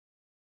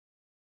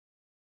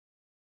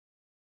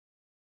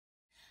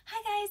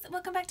Hi guys,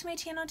 welcome back to my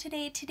channel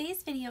today.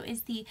 Today's video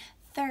is the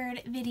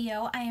third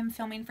video I am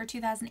filming for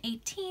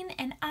 2018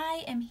 and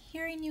I am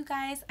hearing you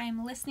guys. I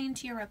am listening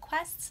to your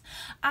requests.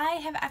 I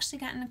have actually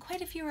gotten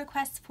quite a few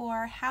requests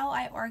for how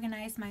I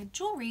organize my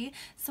jewelry,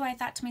 so I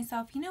thought to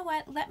myself, you know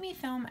what, let me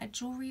film a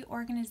jewelry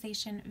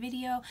organization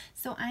video.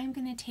 So I'm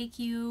going to take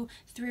you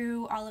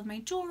through all of my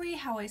jewelry,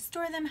 how I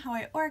store them, how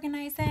I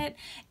organize it,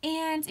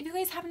 and if you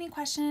guys have any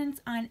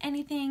questions on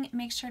anything,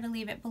 make sure to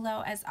leave it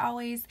below as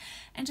always,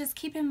 and just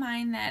keep in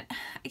mind that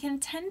I can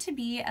tend to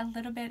be a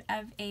little bit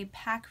of a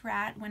pack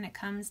rat when it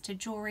comes to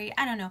jewelry.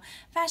 I don't know,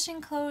 fashion,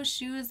 clothes,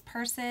 shoes,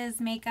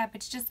 purses, makeup,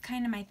 it's just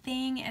kind of my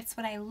thing. It's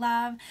what I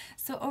love.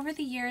 So over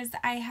the years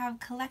I have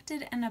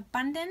collected an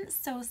abundance,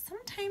 so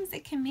sometimes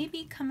it can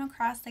maybe come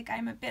across like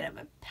I'm a bit of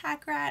a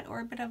pack rat or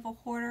a bit of a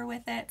hoarder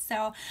with it.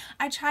 So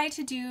I try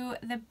to do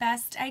the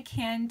best I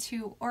can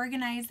to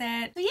organize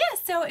it. So yeah,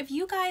 so if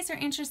you guys are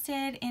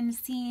interested in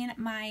seeing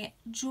my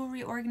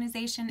jewelry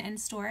organization and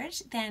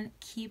storage, then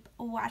keep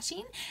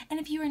watching. And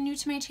if you are new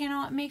to my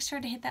channel, make sure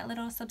to hit that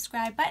little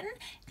subscribe button.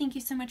 Thank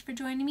you so much for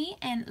joining me,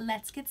 and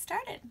let's get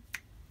started.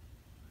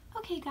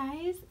 Okay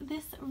guys,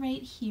 this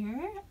right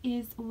here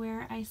is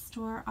where I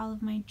store all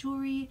of my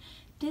jewelry.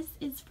 This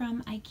is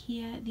from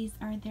IKEA. These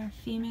are their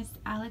famous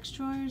Alex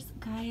drawers.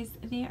 Guys,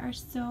 they are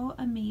so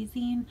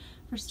amazing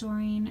for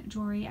storing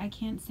jewelry. I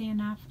can't say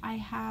enough. I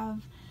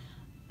have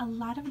a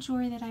lot of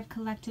jewelry that I've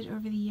collected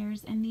over the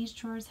years, and these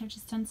drawers have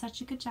just done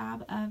such a good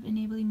job of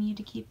enabling me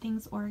to keep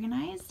things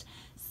organized.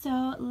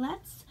 So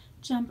let's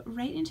jump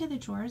right into the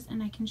drawers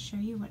and I can show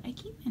you what I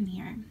keep in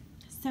here.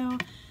 So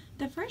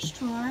the first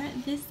drawer,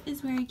 this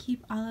is where I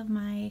keep all of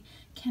my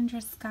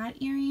Kendra Scott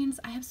earrings.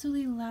 I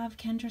absolutely love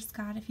Kendra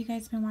Scott. If you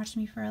guys have been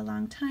watching me for a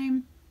long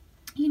time,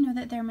 you know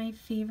that they're my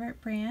favorite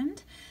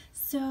brand.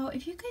 So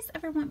if you guys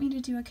ever want me to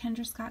do a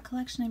Kendra Scott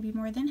collection, I'd be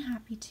more than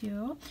happy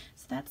to.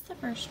 So that's the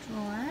first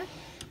drawer.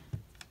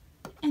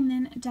 And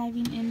then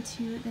diving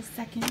into the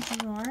second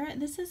drawer,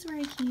 this is where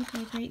I keep,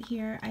 like right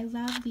here, I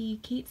love the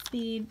Kate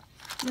Spade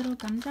little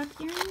gumdrop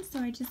earrings, so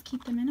I just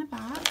keep them in a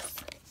box.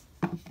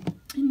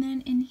 And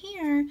then in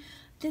here,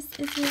 this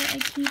is where I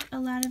keep a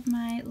lot of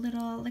my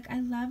little, like I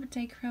love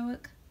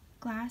dichroic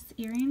glass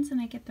earrings, and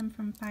I get them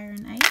from Fire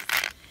and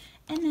Ice.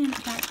 And then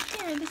back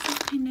here, this is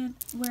kind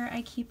of where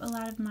I keep a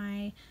lot of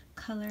my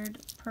colored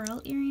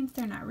pearl earrings.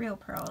 They're not real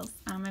pearls.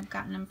 I've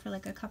gotten them for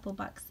like a couple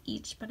bucks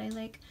each, but I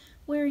like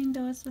wearing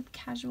those with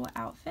casual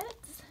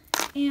outfits.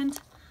 And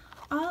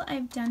all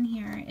I've done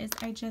here is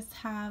I just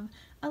have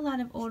a lot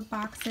of old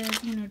boxes,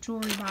 you know,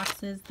 jewelry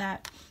boxes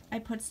that I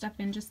put stuff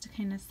in just to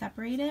kind of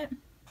separate it.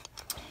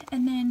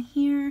 And then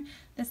here,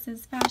 this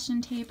is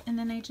fashion tape, and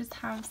then I just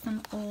have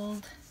some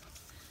old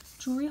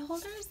jewelry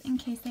holders in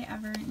case I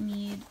ever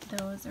need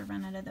those or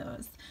run out of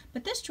those.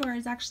 But this drawer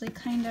is actually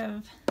kind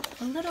of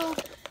a little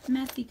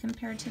messy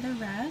compared to the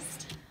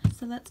rest.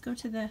 So let's go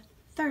to the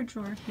third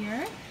drawer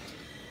here.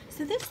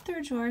 So this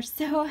third drawer,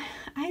 so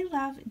I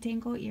love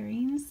dangle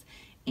earrings,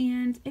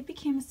 and it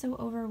became so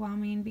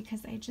overwhelming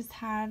because I just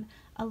had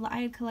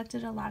I had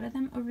collected a lot of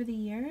them over the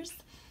years.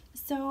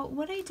 So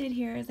what I did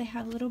here is I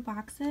have little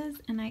boxes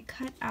and I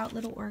cut out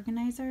little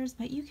organizers,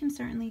 but you can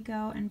certainly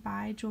go and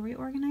buy jewelry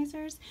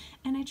organizers,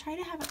 and I try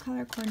to have it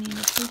color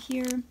coordinated. So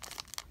here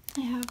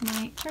I have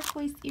my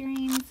turquoise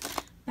earrings.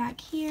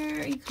 Back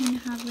here you kind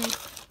of have like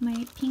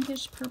my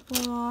pinkish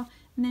purple,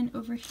 and then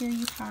over here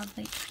you have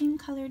like cream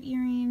colored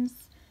earrings.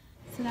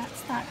 So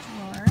that's that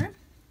drawer.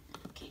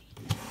 Okay.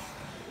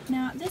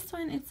 Now this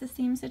one, it's the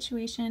same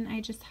situation.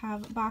 I just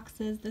have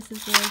boxes. This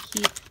is where I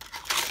keep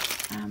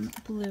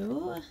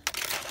blue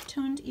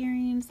toned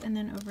earrings, and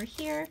then over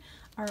here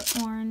are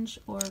orange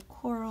or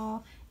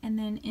coral, and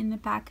then in the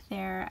back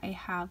there I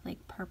have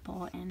like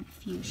purple and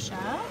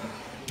fuchsia.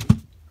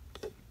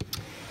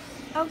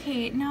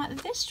 Okay, now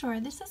this drawer,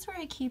 this is where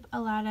I keep a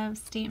lot of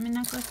statement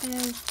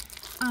necklaces.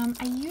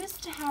 I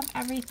used to have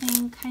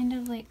everything kind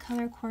of like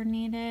color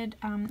coordinated.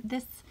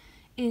 This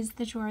is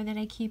the drawer that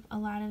I keep a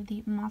lot of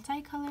the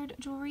multicolored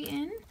jewelry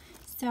in.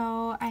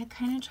 So I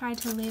kind of try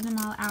to lay them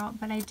all out,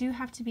 but I do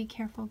have to be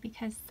careful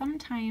because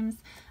sometimes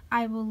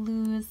I will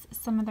lose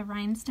some of the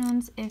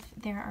rhinestones if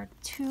there are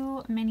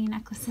too many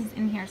necklaces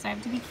in here. So I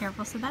have to be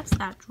careful. So that's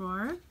that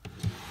drawer.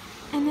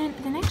 And then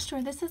the next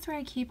drawer, this is where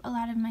I keep a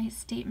lot of my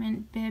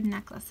statement bib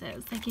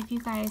necklaces. Like if you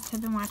guys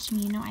have been watching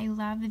me, you know I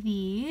love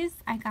these.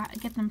 I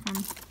get them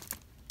from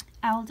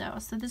Aldo.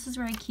 So this is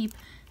where I keep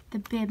the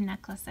bib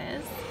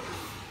necklaces.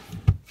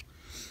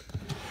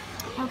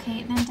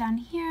 Okay, then down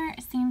here,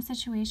 same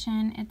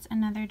situation. It's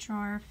another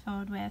drawer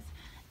filled with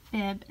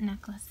bib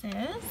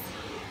necklaces.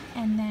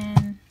 And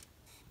then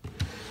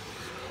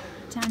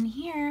down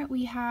here,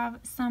 we have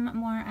some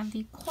more of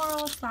the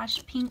coral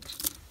 / pink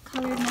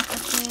colored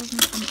necklaces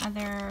and some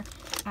other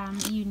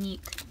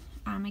unique,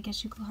 I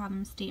guess you could call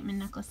them statement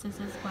necklaces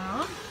as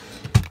well.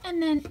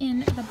 And then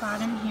in the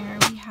bottom here,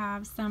 we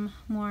have some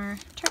more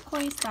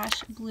turquoise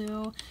 /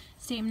 blue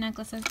statement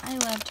necklaces. I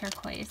love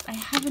turquoise. I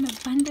have an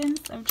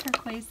abundance of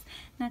turquoise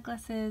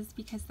necklaces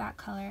because that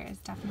color is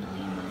definitely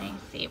my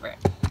favorite.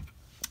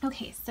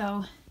 Okay,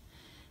 so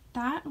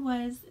that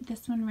was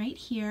this one right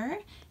here.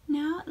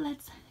 Now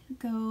let's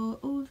go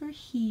over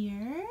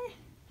here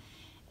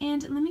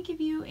and let me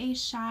give you a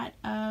shot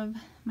of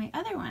my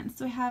other ones.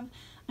 So I have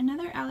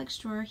another Alex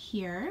drawer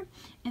here,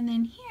 and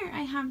then here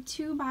I have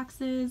 2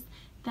 boxes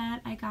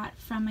that I got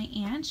from my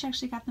aunt. She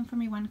actually got them for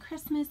me one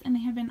Christmas, and they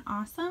have been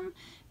awesome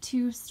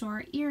to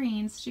store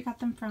earrings. She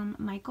got them from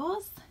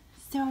Michael's.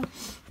 So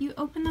you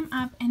open them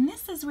up, and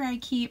this is where I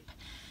keep,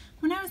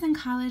 when I was in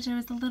college, I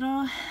was a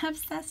little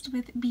obsessed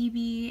with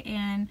BB,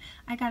 and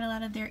I got a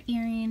lot of their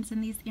earrings,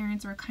 and these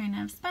earrings were kind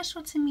of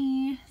special to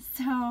me.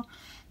 So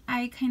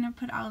I kind of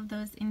put all of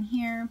those in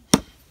here.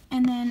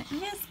 And then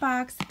this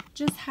box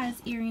just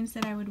has earrings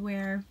that I would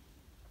wear,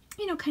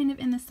 you know, kind of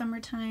in the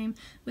summertime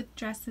with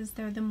dresses.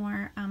 They're the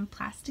more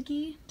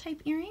plasticky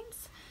type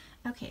earrings.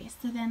 Okay,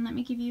 so then let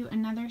me give you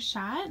another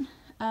shot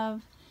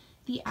of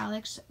the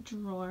Alex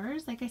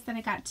drawers. Like I said,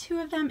 I got 2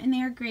 of them and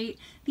they are great.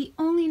 The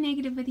only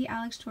negative with the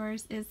Alex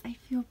drawers is I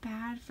feel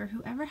bad for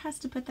whoever has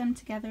to put them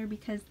together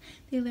because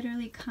they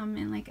literally come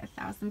in like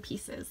 1,000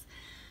 pieces.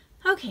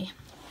 Okay,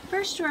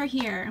 first drawer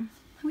here,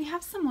 we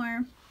have some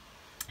more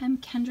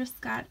Kendra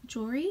Scott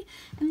jewelry,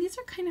 and these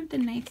are kind of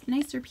the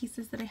nicer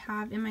pieces that I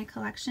have in my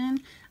collection.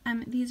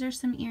 These are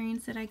some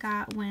earrings that I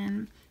got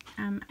when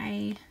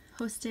I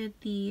hosted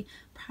the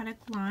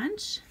product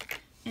launch,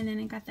 and then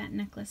I got that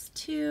necklace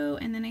too,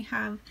 and then I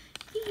have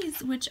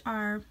these, which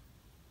are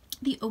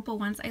the opal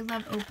ones. I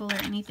love opal or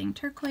anything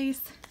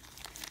turquoise.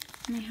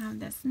 And I have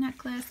this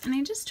necklace, and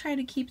I just try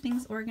to keep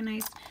things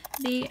organized.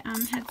 They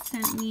had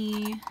sent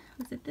me,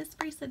 was it this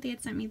bracelet? They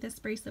had sent me this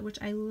bracelet, which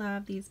I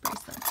love these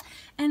bracelets.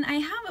 And I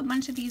have a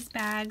bunch of these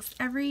bags.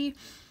 Every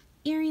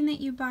earring that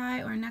you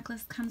buy or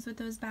necklace comes with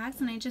those bags,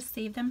 and I just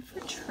save them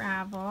for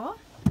travel.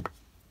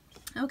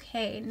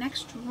 Okay,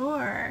 next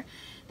drawer.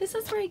 This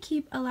is where I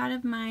keep a lot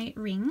of my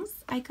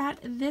rings. I got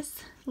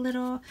this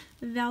little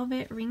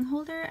velvet ring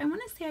holder. I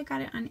want to say I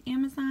got it on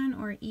Amazon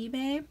or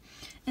eBay.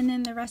 And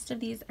then the rest of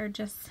these are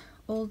just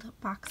old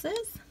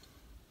boxes.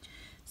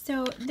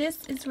 So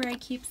this is where I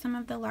keep some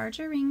of the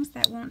larger rings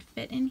that won't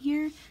fit in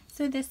here.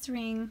 So this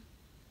ring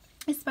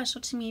is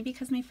special to me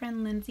because my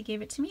friend Lindsay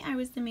gave it to me. I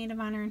was the maid of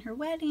honor in her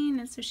wedding,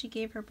 and so she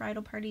gave her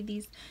bridal party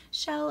these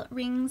shell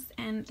rings,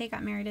 and they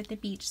got married at the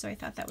beach, so I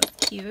thought that was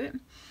cute.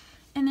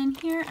 And then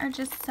here are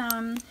just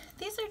some,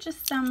 these are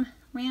just some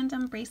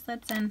random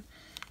bracelets and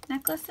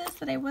necklaces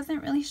that I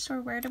wasn't really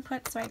sure where to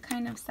put, so I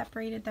kind of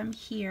separated them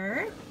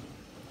here.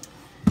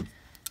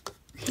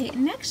 Okay,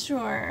 next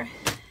drawer,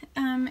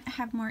 I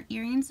have more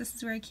earrings. This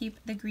is where I keep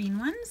the green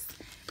ones.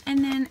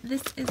 And then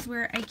this is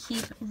where I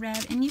keep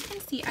red. And you can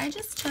see I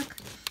just took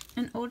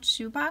an old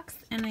shoebox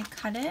and I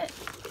cut it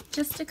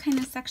just to kind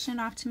of section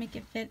it off to make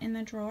it fit in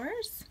the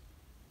drawers.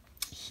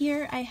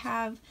 Here I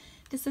have,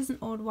 this is an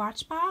old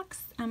watch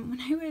box.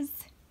 When I was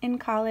in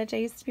college, I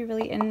used to be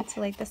really into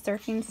like the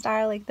surfing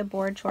style, like the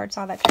board shorts,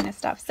 all that kind of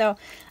stuff. So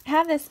I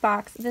have this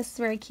box. This is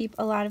where I keep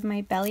a lot of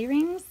my belly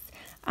rings.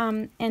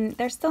 And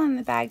they're still in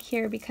the bag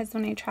here because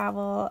when I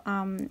travel,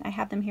 I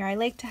have them here. I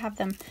like to have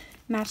them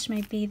match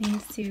my bathing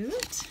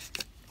suit.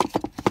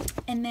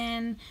 And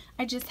then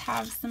I just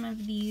have some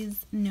of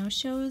these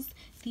no-shows.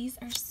 These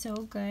are so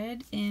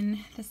good in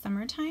the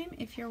summertime.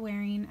 If you're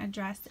wearing a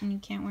dress and you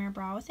can't wear a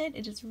bra with it,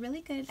 it is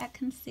really good at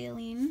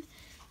concealing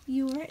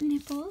your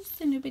nipples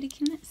so nobody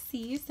can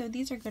see. So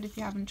these are good if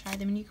you haven't tried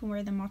them, and you can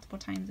wear them multiple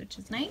times, which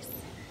is nice.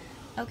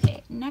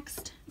 Okay,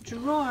 next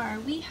drawer,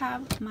 we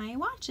have my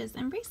watches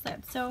and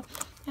bracelets. So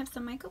I have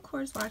some Michael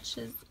Kors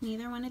watches.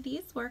 Neither one of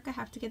these work. I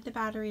have to get the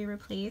battery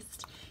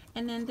replaced.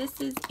 And then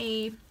this is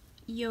a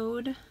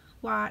Yode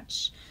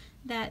watch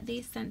that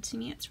they sent to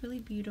me. It's really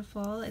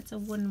beautiful. It's a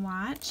wooden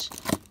watch.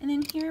 And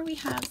then here we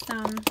have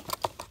some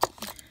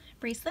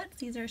bracelets.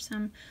 These are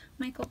some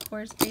Michael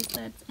Kors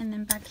bracelets. And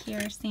then back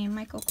here, same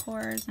Michael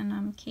Kors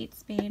and Kate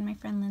Spade. My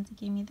friend Lindsay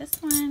gave me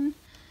this one.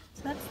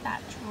 So that's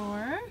that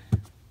drawer.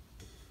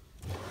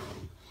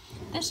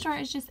 This drawer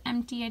is just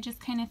empty. I just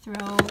kind of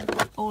throw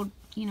old,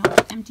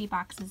 empty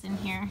boxes in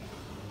here.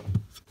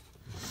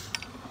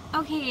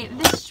 Okay,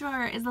 this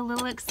drawer is a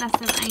little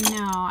excessive, I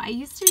know. I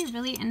used to be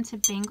really into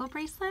bangle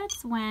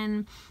bracelets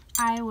when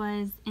I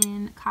was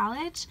in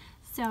college.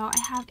 So I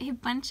have a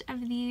bunch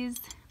of these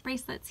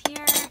bracelets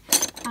here,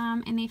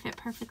 and they fit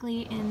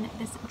perfectly in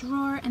this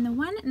drawer. And the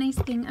one nice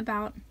thing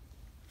about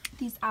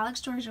these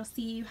Alex drawers, you'll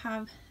see you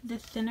have the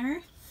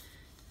thinner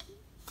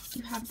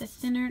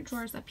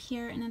drawers up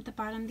here, and at the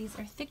bottom these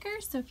are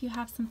thicker, so if you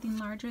have something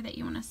larger that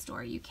you want to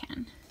store, you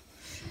can.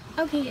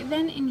 Okay,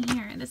 then in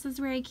here, this is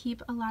where I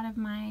keep a lot of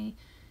my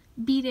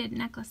beaded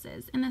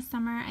necklaces. In the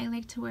summer, I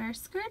like to wear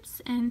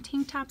skirts and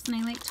tank tops, and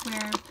I like to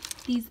wear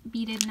these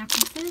beaded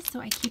necklaces,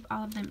 so I keep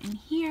all of them in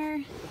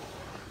here.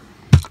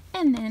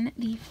 And then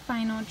the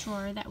final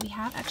drawer that we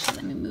have, actually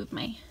let me move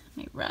my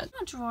rug.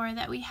 The drawer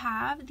that we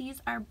have,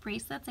 these are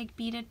bracelets, like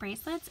beaded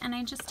bracelets, and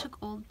I just took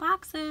old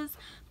boxes,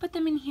 put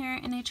them in here,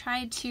 and I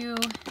tried to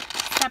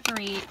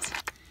separate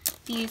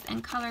these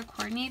and color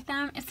coordinate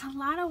them. It's a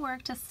lot of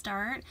work to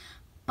start,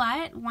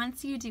 but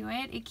once you do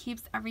it, it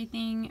keeps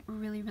everything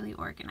really, really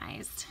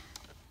organized.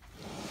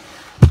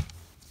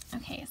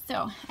 Okay,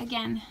 so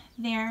again,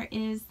 there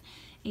is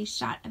a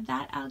shot of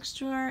that Alex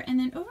drawer, and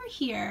then over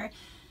here,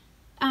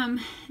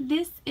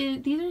 these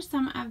are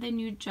some of the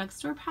new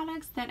drugstore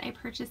products that I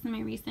purchased in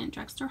my recent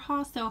drugstore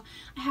haul. So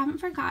I haven't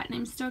forgotten.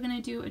 I'm still going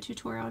to do a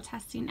tutorial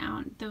testing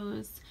out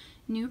those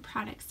new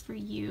products for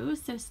you.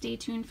 So stay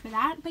tuned for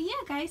that. But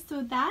yeah, guys,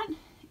 so that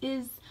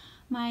is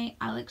my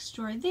Alex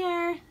drawer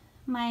there.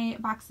 My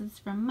boxes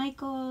from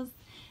Michaels.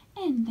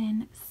 And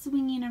then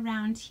swinging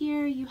around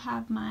here, you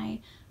have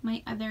my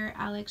other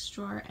Alex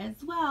drawer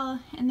as well.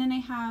 And then I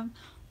have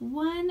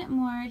one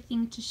more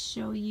thing to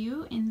show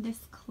you in this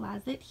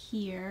closet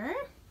here.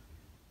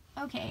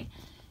 Okay,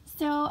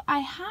 so I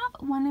have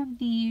one of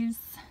these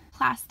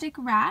plastic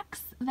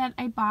racks that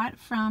I bought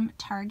from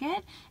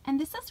Target, and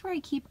this is where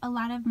I keep a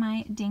lot of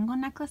my dangle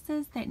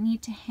necklaces that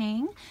need to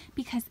hang,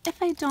 because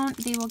if I don't,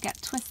 they will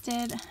get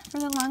twisted. For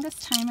the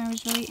longest time, I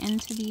was really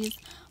into these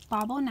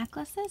bauble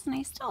necklaces, and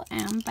I still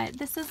am, but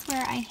this is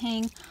where I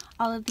hang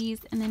all of these.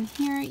 And then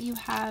here you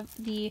have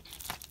the,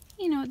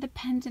 you know, the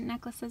pendant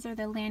necklaces or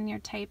the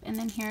lanyard type, and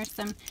then here are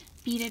some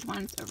beaded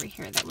ones over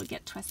here that would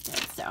get twisted.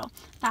 So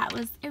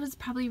it was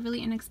probably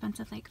really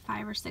inexpensive, like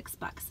 $5 or $6,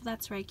 so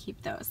that's where I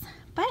keep those.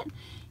 But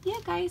yeah,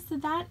 guys, so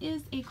that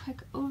is a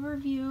quick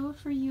overview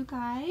for you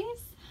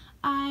guys.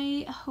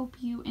 I hope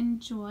you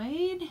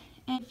enjoyed,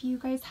 and if you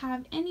guys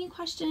have any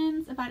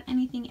questions about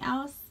anything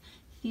else,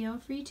 feel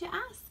free to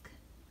ask.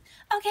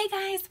 Okay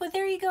guys, well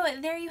there you go.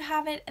 There you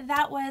have it.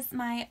 That was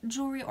my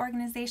jewelry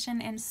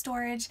organization and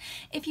storage.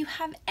 If you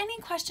have any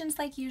questions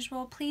like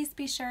usual, please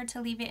be sure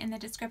to leave it in the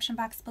description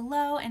box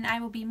below, and I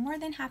will be more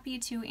than happy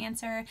to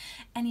answer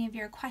any of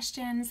your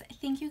questions.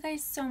 Thank you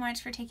guys so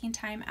much for taking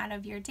time out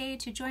of your day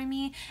to join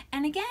me.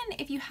 And again,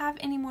 if you have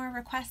any more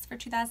requests for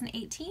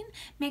 2018,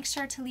 make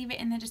sure to leave it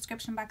in the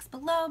description box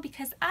below,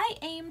 because I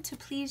aim to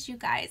please you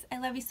guys. I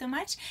love you so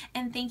much,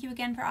 and thank you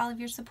again for all of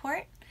your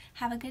support.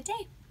 Have a good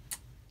day.